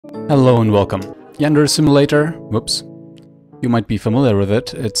Hello and welcome. Yandere Simulator, whoops. You might be familiar with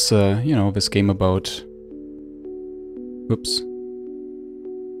it. It's, you know, this game about... Whoops.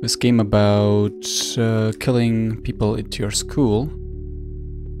 This game about killing people at your school.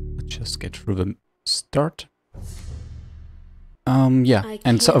 Let's just get through the start. Yeah,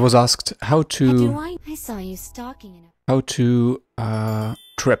 and so I was asked how to... I saw you stalking. How to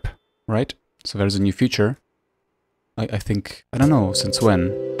trip, right? So there's a new feature. I think, I don't know since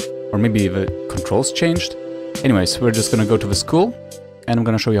when. Or maybe the controls changed. Anyways, we're just gonna go to the school and I'm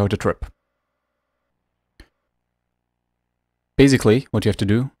gonna show you how to trip. Basically, what you have to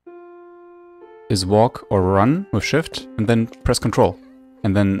do is walk or run with shift and then press control.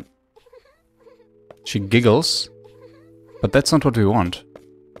 And then she giggles, but that's not what we want.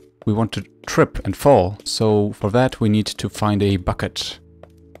 We want to trip and fall, so for that we need to find a bucket.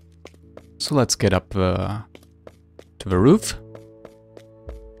 So let's get up to the roof.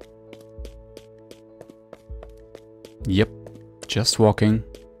 Yep, just walking,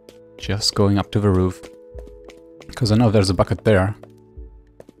 just going up to the roof. Because I know there's a bucket there.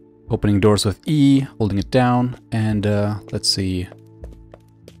 Opening doors with E, holding it down, and let's see.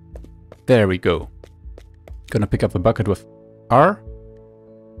 There we go. Gonna pick up the bucket with R,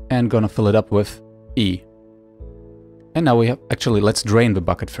 and gonna fill it up with E. And now we have, actually, let's drain the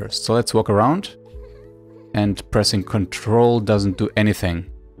bucket first. So let's walk around, and pressing Control doesn't do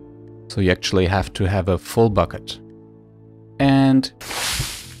anything. So you actually have to have a full bucket. And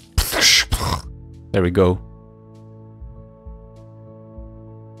there we go.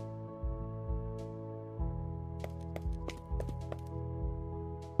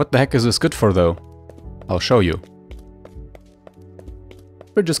 What the heck is this good for, though? I'll show you.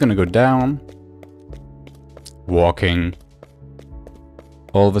 We're just gonna go down, walking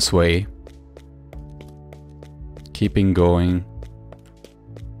all this way, keeping going,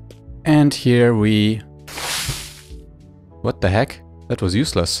 and here we... What the heck? That was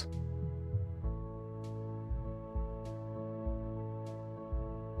useless.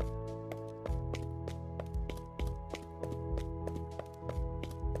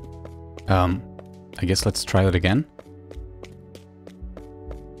 I guess let's try that again.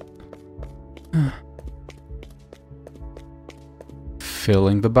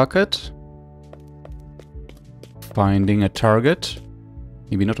 Filling the bucket. Finding a target.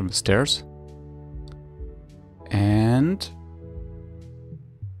 Maybe not on the stairs. And...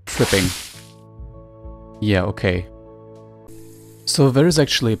 tripping. Yeah, okay. So there is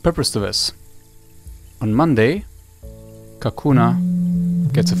actually a purpose to this. On Monday, Kokona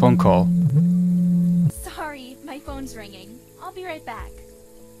gets a phone call. Sorry, my phone's ringing. I'll be right back.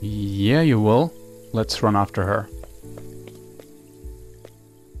 Yeah, you will. Let's run after her.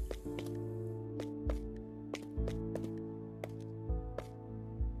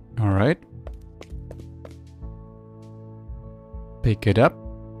 Alright. Pick it up.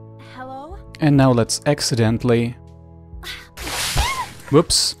 Hello? And now let's accidentally...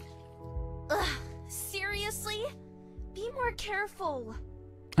 Whoops. Ugh, seriously? Be more careful.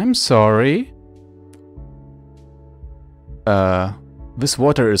 I'm sorry. This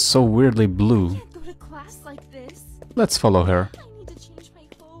water is so weirdly blue. I can't go to class like this. Let's follow her. I need to change my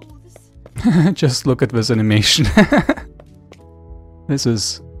clothes. Just look at this animation. This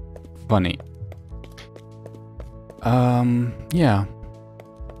is funny. Yeah.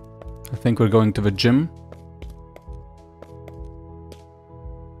 I think we're going to the gym.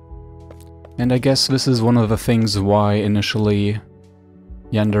 And I guess this is one of the things why initially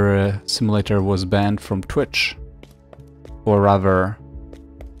Yandere Simulator was banned from Twitch. Or rather,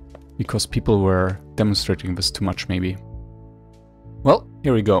 because people were demonstrating this too much, maybe. Well,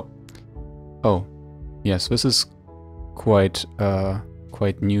 here we go. Oh, yes, this is quite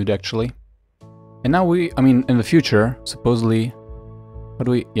nude, actually. And now I mean, in the future, supposedly, how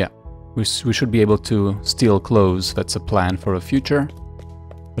do we, yeah, we should be able to steal clothes. That's a plan for the future.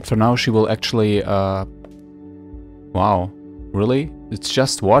 But for now, she will actually, wow, really? It's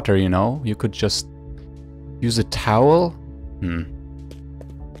just water, you know? You could just use a towel?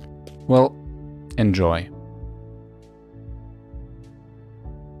 Well, enjoy.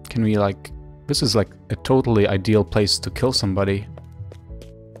 Can we, like, this is like a totally ideal place to kill somebody.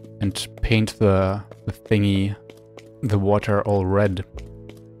 And paint the thingy, the water all red.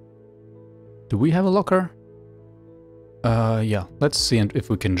 Do we have a locker? Yeah, let's see if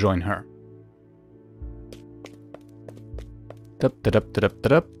we can join her. Dup.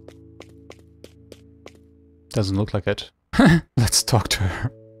 Doesn't look like it. Let's talk to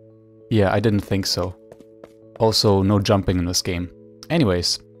her. Yeah, I didn't think so. Also, no jumping in this game.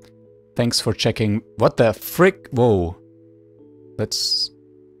 Anyways, thanks for checking. What the frick? Whoa. Let's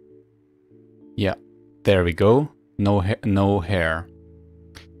Yeah, there we go. No hair.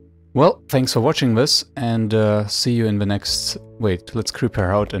 Well, thanks for watching this, and see you in the next... Wait, let's creep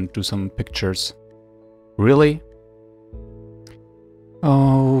her out and do some pictures. Really?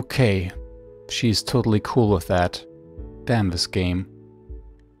 Okay. She's totally cool with that. Damn this game.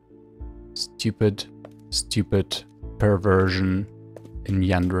 Stupid perversion in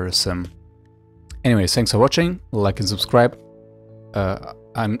yandere-sim. Anyways, thanks for watching. Like and subscribe.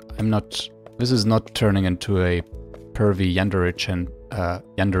 I'm not... This is not turning into a pervy yandere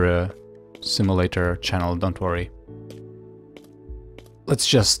simulator channel, don't worry. Let's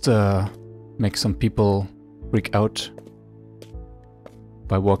just make some people freak out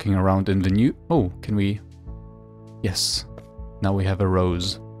by walking around in the new... Oh, can we... Yes, now we have a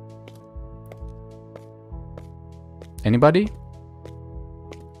rose. Anybody?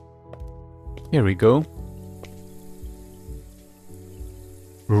 Here we go.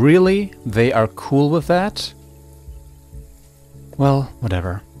 Really? They are cool with that? Well,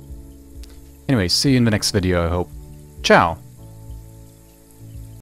 whatever. Anyway, see you in the next video, I hope. Ciao!